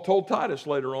what Paul told Titus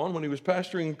later on when he was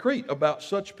pastoring in Crete about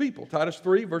such people. Titus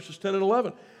 3, verses 10 and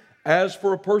 11. As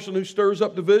for a person who stirs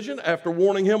up division, after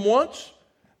warning him once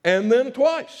and then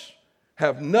twice,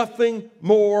 have nothing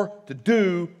more to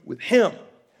do with him,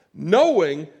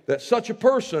 knowing that such a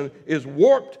person is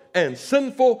warped and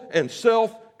sinful and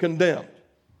self-condemned.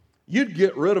 You'd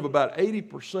get rid of about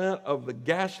 80% of the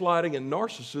gaslighting and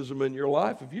narcissism in your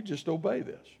life if you just obey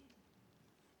this.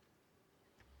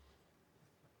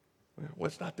 Well,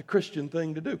 it's not the Christian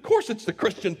thing to do. Of course it's the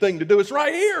Christian thing to do. It's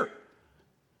right here.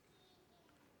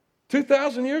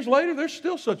 2,000 years later, there's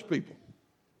still such people.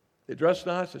 They dress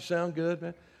nice, they sound good,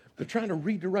 man. They're trying to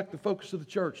redirect the focus of the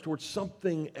church towards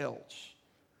something else.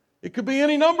 It could be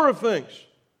any number of things.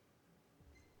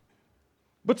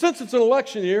 But since it's an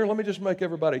election year, let me just make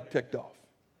everybody ticked off.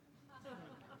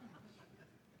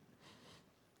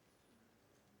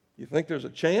 You think there's a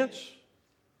chance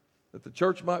that the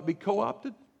church might be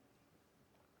co-opted,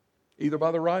 either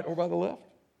by the right or by the left?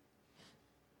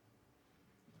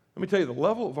 Let me tell you, the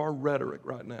level of our rhetoric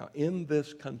right now in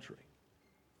this country,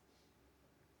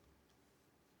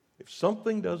 if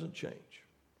something doesn't change,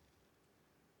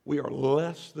 we are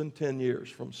less than 10 years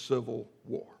from civil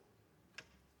war.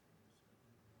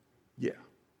 Yeah.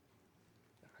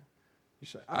 You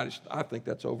say, I think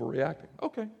that's overreacting.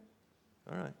 Okay.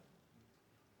 All right.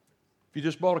 If you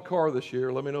just bought a car this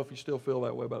year, let me know if you still feel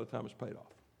that way by the time it's paid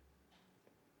off.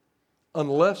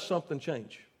 Unless something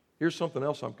changes. Here's something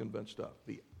else I'm convinced of.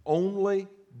 The only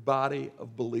body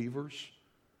of believers,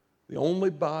 the only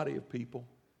body of people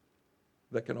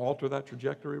that can alter that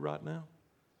trajectory right now,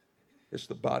 it's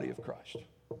the body of Christ.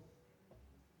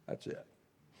 That's it.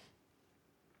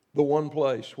 The one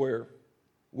place where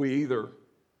we either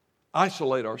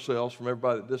isolate ourselves from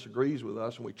everybody that disagrees with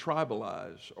us and we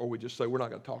tribalize, or we just say we're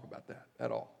not going to talk about that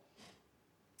at all.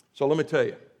 So let me tell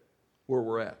you where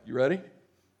we're at. You ready?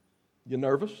 You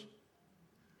nervous?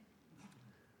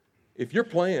 If your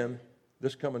plan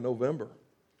this coming November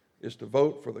is to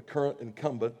vote for the current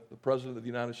incumbent, the President of the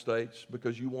United States,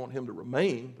 because you want him to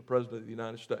remain the President of the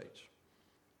United States,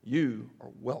 you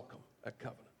are welcome at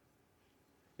Covenant.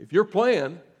 If your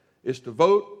plan is to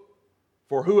vote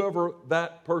for whoever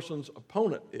that person's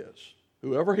opponent is,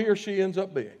 whoever he or she ends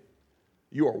up being,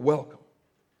 you are welcome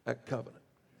at Covenant.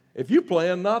 If you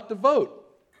plan not to vote,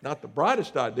 not the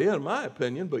brightest idea in my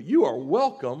opinion, but you are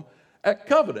welcome at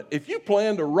Covenant. If you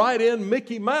plan to write in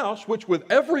Mickey Mouse, which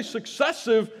with every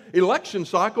successive election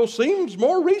cycle seems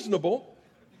more reasonable,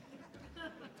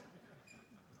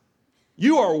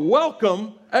 you are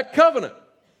welcome at Covenant.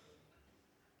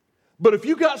 But if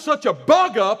you got such a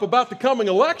bug up about the coming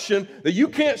election that you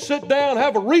can't sit down and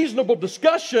have a reasonable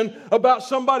discussion about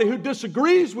somebody who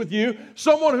disagrees with you,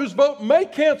 someone whose vote may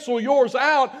cancel yours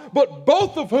out, but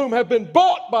both of whom have been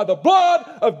bought by the blood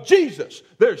of Jesus,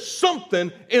 there's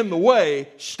something in the way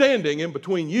standing in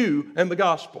between you and the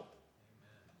gospel.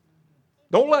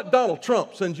 Don't let Donald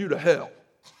Trump send you to hell.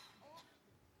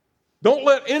 Don't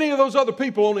let any of those other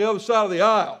people on the other side of the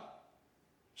aisle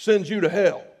send you to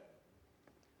hell.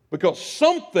 Because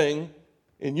something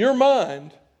in your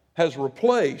mind has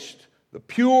replaced the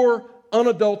pure,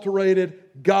 unadulterated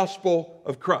gospel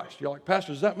of Christ. You're like,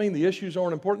 Pastor, does that mean the issues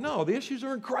aren't important? No, the issues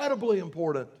are incredibly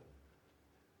important.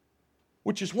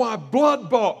 Which is why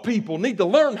blood-bought people need to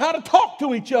learn how to talk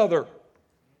to each other.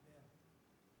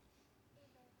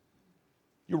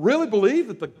 You really believe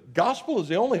that the gospel is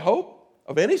the only hope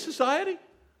of any society?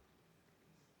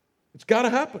 It's got to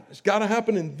happen. It's got to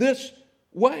happen in this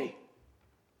way.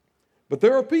 But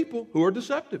there are people who are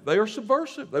deceptive. They are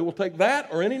subversive. They will take that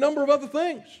or any number of other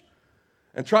things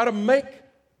and try to make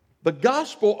the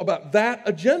gospel about that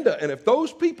agenda. And if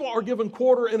those people are given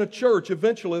quarter in a church,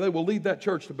 eventually they will lead that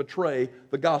church to betray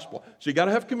the gospel. So you got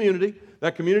to have community.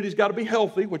 That community's got to be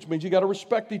healthy, which means you got to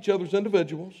respect each other as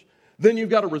individuals. Then you've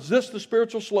got to resist the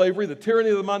spiritual slavery, the tyranny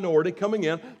of the minority coming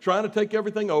in, trying to take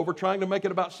everything over, trying to make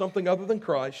it about something other than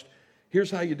Christ. Here's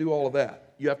how you do all of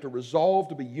that. You have to resolve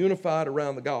to be unified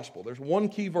around the gospel. There's one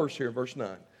key verse here in verse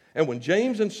 9. And when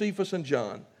James and Cephas and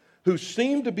John, who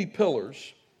seemed to be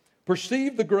pillars,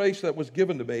 perceived the grace that was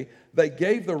given to me, they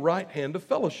gave the right hand of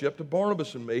fellowship to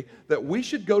Barnabas and me, that we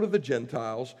should go to the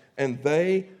Gentiles and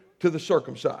they to the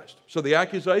circumcised. So the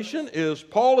accusation is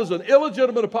Paul is an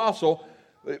illegitimate apostle.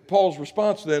 Paul's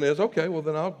response then is, okay, well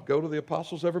then I'll go to the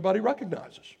apostles everybody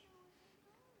recognizes.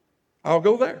 I'll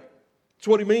go there. That's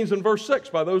what he means in verse 6,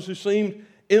 by those who seemed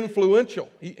influential.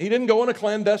 He didn't go in a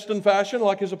clandestine fashion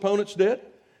like his opponents did.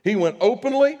 He went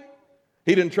openly.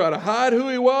 He didn't try to hide who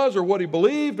he was or what he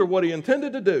believed or what he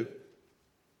intended to do,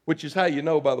 which is how you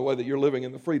know, by the way, that you're living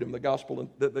in the freedom, the gospel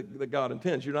that God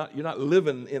intends. You're not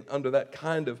living under that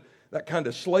kind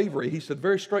of slavery. He said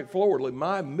very straightforwardly,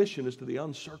 my mission is to the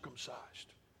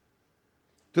uncircumcised,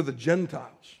 to the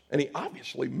Gentiles. And he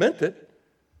obviously meant it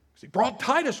because he brought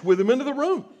Titus with him into the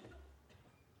room.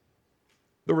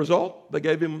 The result, they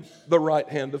gave him the right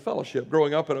hand of fellowship.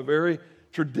 Growing up in a very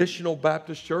traditional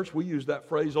Baptist church, we use that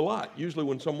phrase a lot, usually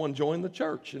when someone joined the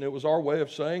church. And it was our way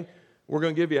of saying, we're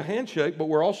going to give you a handshake, but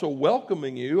we're also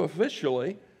welcoming you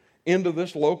officially into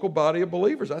this local body of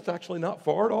believers. That's actually not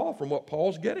far at all from what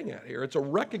Paul's getting at here. It's a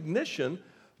recognition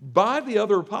by the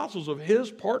other apostles of his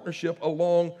partnership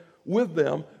along with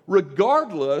them,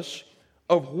 regardless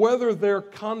of whether they're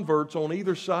converts on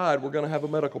either side were going to have a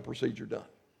medical procedure done.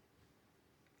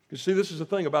 You see, this is the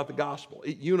thing about the gospel.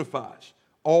 It unifies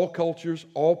all cultures,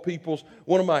 all peoples.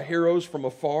 One of my heroes from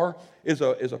afar is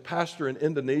a pastor in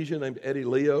Indonesia named Eddie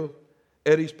Leo.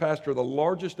 Eddie's pastor of the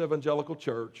largest evangelical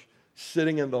church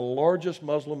sitting in the largest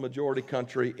Muslim majority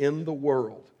country in the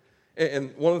world.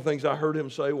 And one of the things I heard him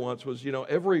say once was,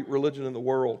 every religion in the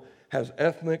world has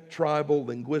ethnic, tribal,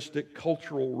 linguistic,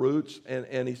 cultural roots.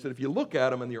 And he said, if you look at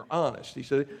them and you're honest, he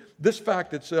said, this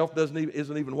fact itself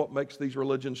isn't even what makes these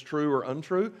religions true or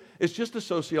untrue. It's just a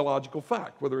sociological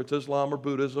fact, whether it's Islam or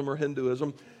Buddhism or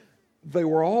Hinduism. They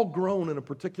were all grown in a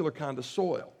particular kind of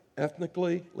soil,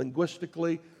 ethnically,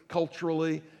 linguistically,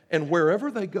 culturally. And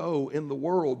wherever they go in the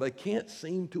world, they can't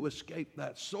seem to escape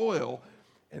that soil.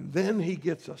 And then he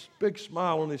gets a big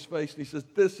smile on his face and he says,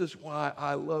 this is why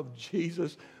I love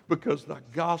Jesus, because the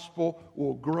gospel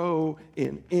will grow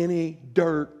in any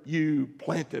dirt you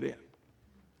plant it in.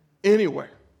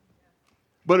 Anywhere.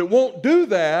 But it won't do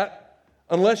that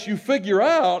unless you figure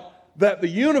out that the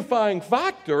unifying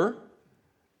factor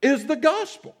is the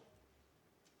gospel.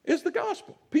 Is the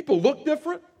gospel. People look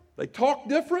different. They talk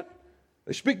different.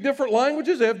 They speak different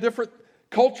languages. They have different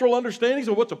cultural understandings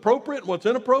of what's appropriate and what's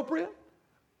inappropriate.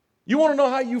 You want to know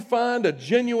how you find a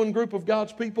genuine group of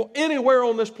God's people anywhere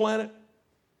on this planet?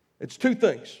 It's two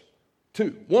things.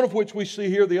 Two. One of which we see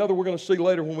here, the other we're going to see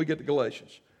later when we get to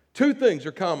Galatians. Two things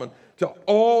are common to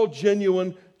all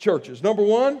genuine churches. Number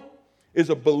one is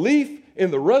a belief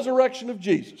in the resurrection of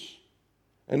Jesus.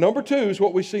 And number two is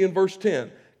what we see in verse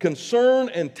 10. Concern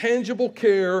and tangible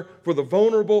care for the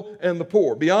vulnerable and the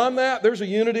poor. Beyond that, there's a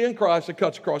unity in Christ that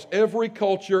cuts across every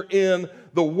culture in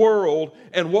the world.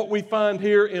 And what we find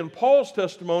here in Paul's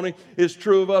testimony is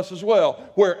true of us as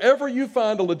well. Wherever you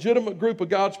find a legitimate group of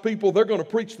God's people, they're going to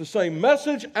preach the same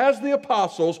message as the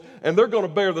apostles, and they're going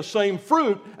to bear the same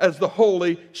fruit as the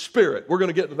Holy Spirit. We're going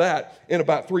to get to that in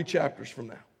about 3 chapters from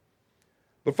now.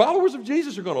 But followers of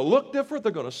Jesus are going to look different,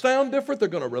 they're going to sound different, they're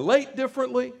going to relate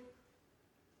differently.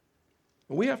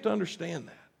 And we have to understand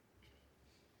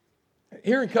that.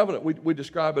 Here in Covenant, we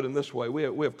describe it in this way. We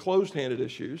have closed-handed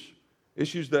issues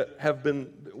that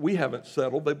we haven't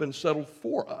settled. They've been settled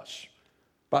for us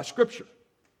by Scripture.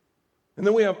 And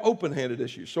then we have open-handed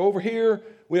issues. So over here,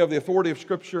 we have the authority of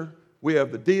Scripture. We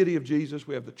have the deity of Jesus.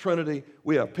 We have the Trinity.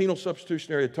 We have penal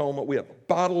substitutionary atonement. We have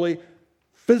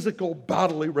physical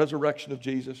bodily resurrection of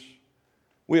Jesus.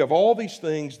 We have all these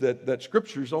things that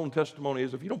Scripture's own testimony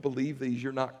is, if you don't believe these,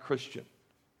 you're not Christian.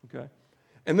 Okay?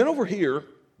 And then over here,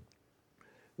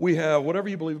 we have whatever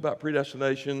you believe about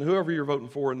predestination, whoever you're voting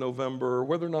for in November,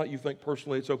 whether or not you think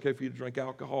personally it's okay for you to drink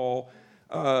alcohol,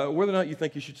 whether or not you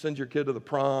think you should send your kid to the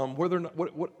prom, whether or not,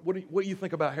 what do you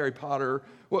think about Harry Potter,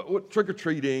 what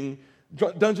trick-or-treating,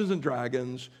 Dungeons and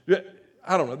Dragons,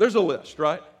 I don't know. There's a list,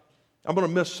 right? I'm going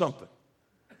to miss something.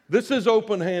 This is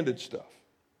open-handed stuff.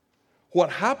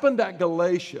 What happened at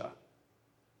Galatia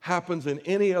happens in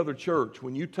any other church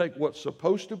when you take what's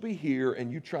supposed to be here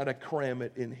and you try to cram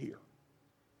it in here.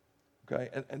 Okay?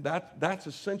 And that's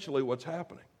essentially what's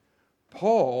happening.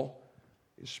 Paul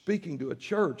is speaking to a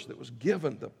church that was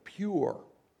given the pure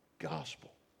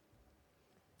gospel.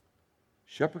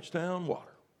 Shepherdstown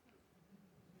water.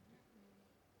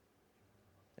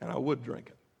 And I would drink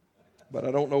it. But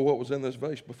I don't know what was in this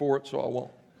vase before it, so I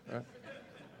won't. Right?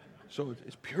 So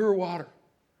it's pure water.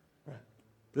 Right?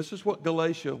 This is what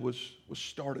Galatia was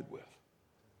started with.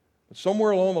 But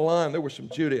somewhere along the line, there were some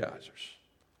Judaizers.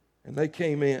 And they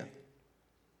came in.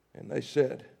 And they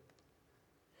said,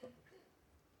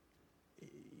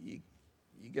 you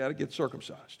got to get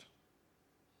circumcised.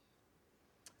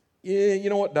 Yeah, you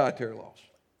know what? Dietary laws.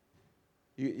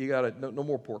 You got to, no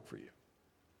more pork for you.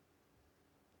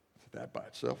 That by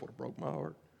itself would have broke my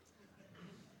heart.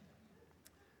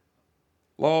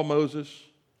 Law of Moses,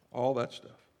 all that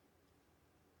stuff.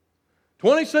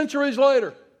 20 centuries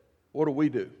later, what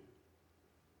do?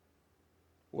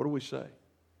 What do we say?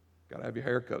 Got to have your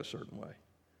hair cut a certain way.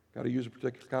 Got to use a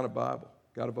particular kind of Bible.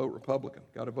 Got to vote Republican.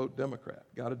 Got to vote Democrat.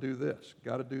 Got to do this.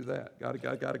 Got to do that. Got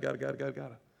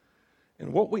to.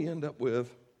 And what we end up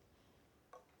with,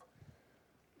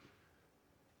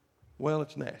 well,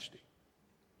 it's nasty,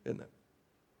 isn't it?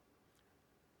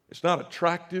 It's not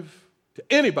attractive to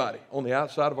anybody on the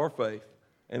outside of our faith,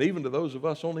 and even to those of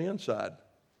us on the inside.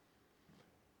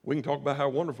 We can talk about how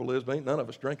wonderful it is, but ain't none of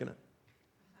us drinking it,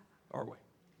 are we?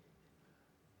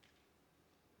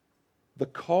 The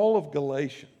call of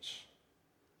Galatians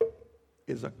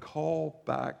is a call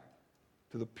back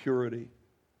to the purity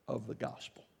of the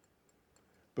gospel.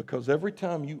 Because every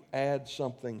time you add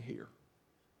something here,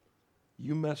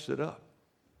 you mess it up.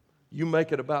 You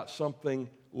make it about something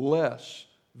less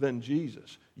than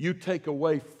Jesus. You take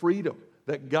away freedom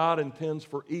that God intends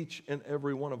for each and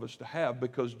every one of us to have,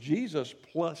 because Jesus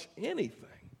plus anything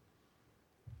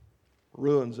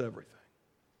ruins everything.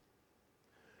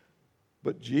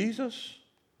 But Jesus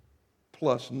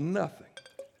plus nothing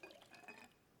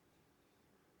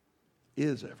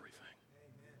is everything.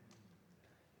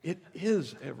 It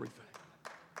is everything.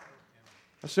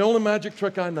 That's the only magic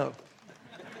trick I know.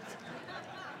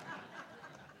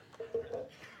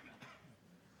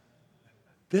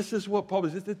 This is what Paul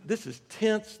is. This is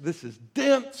tense. This is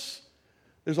dense.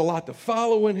 There's a lot to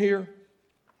follow in here.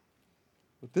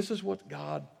 But this is what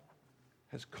God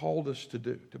has called us to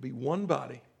do, to be one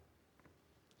body,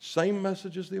 same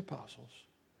message as the apostles,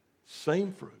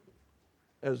 same fruit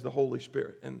as the Holy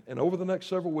Spirit. And over the next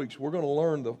several weeks, we're going to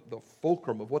learn the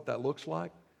fulcrum of what that looks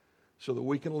like so that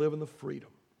we can live in the freedom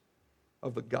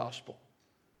of the gospel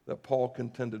that Paul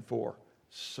contended for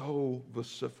so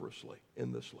vociferously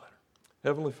in this letter.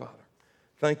 Heavenly Father,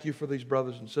 thank you for these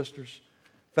brothers and sisters.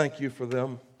 Thank you for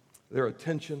them, their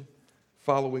attention,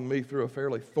 following me through a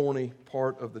fairly thorny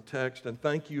part of the text. And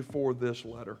thank you for this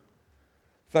letter.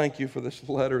 Thank you for this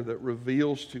letter that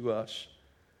reveals to us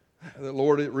that,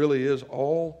 Lord, it really is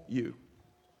all you.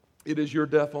 It is your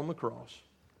death on the cross.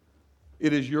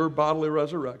 It is your bodily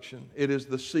resurrection. It is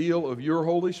the seal of your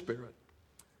Holy Spirit.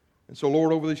 And so,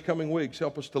 Lord, over these coming weeks,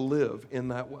 help us to live in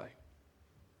that way.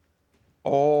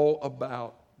 All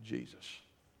about Jesus.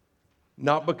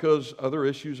 Not because other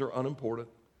issues are unimportant,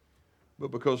 but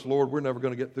because, Lord, we're never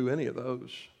going to get through any of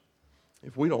those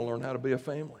if we don't learn how to be a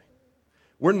family.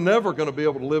 We're never going to be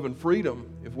able to live in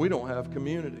freedom if we don't have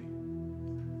community.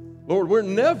 Lord, we're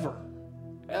never,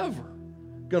 ever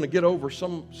going to get over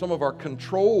some of our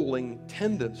controlling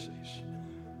tendencies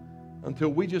until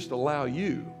we just allow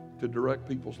you to direct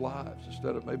people's lives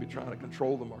instead of maybe trying to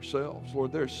control them ourselves.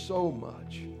 Lord, there's so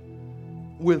much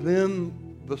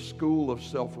within the school of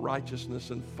self-righteousness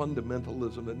and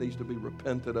fundamentalism that needs to be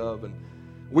repented of. And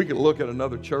we could look at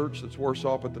another church that's worse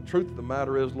off, but the truth of the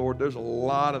matter is, Lord, there's a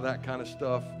lot of that kind of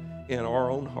stuff in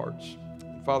our own hearts.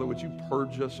 And Father, would you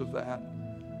purge us of that?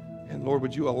 And Lord,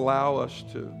 would you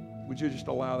just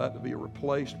allow that to be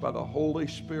replaced by the Holy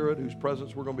Spirit, whose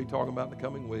presence we're going to be talking about in the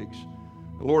coming weeks.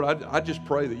 And Lord, I just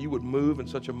pray that you would move in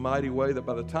such a mighty way that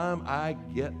by the time I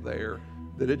get there,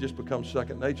 that it just becomes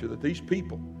second nature, that these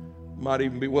people might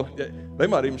even be willing, they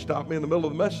might even stop me in the middle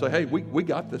of the message and say, hey, we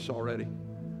got this already,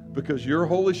 because your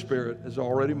Holy Spirit is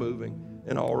already moving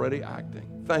and already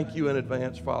acting. Thank you in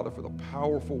advance, Father, for the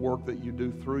powerful work that you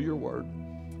do through your word.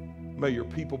 May your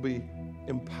people be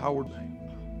empowered.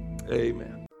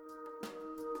 Amen.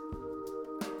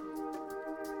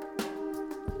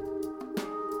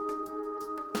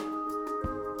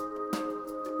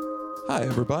 Hi,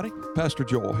 everybody. Pastor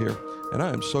Joel here, and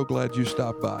I am so glad you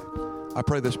stopped by. I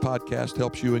pray this podcast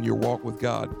helps you in your walk with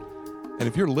God. And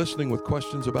if you're listening with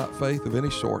questions about faith of any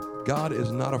sort, God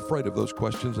is not afraid of those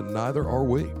questions, and neither are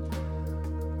we.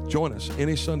 Join us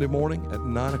any Sunday morning at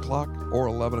 9 o'clock or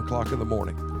 11 o'clock in the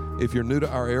morning. If you're new to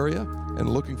our area and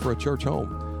looking for a church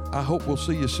home, I hope we'll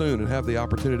see you soon and have the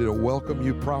opportunity to welcome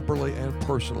you properly and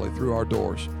personally through our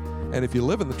doors. And if you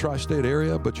live in the tri-state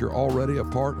area, but you're already a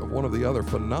part of one of the other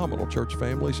phenomenal church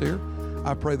families here,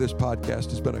 I pray this podcast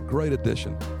has been a great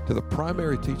addition to the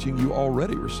primary teaching you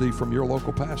already receive from your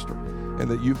local pastor, and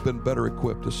that you've been better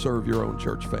equipped to serve your own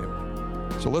church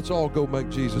family. So let's all go make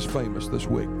Jesus famous this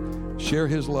week. Share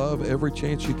his love every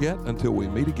chance you get until we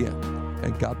meet again,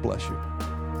 and God bless you.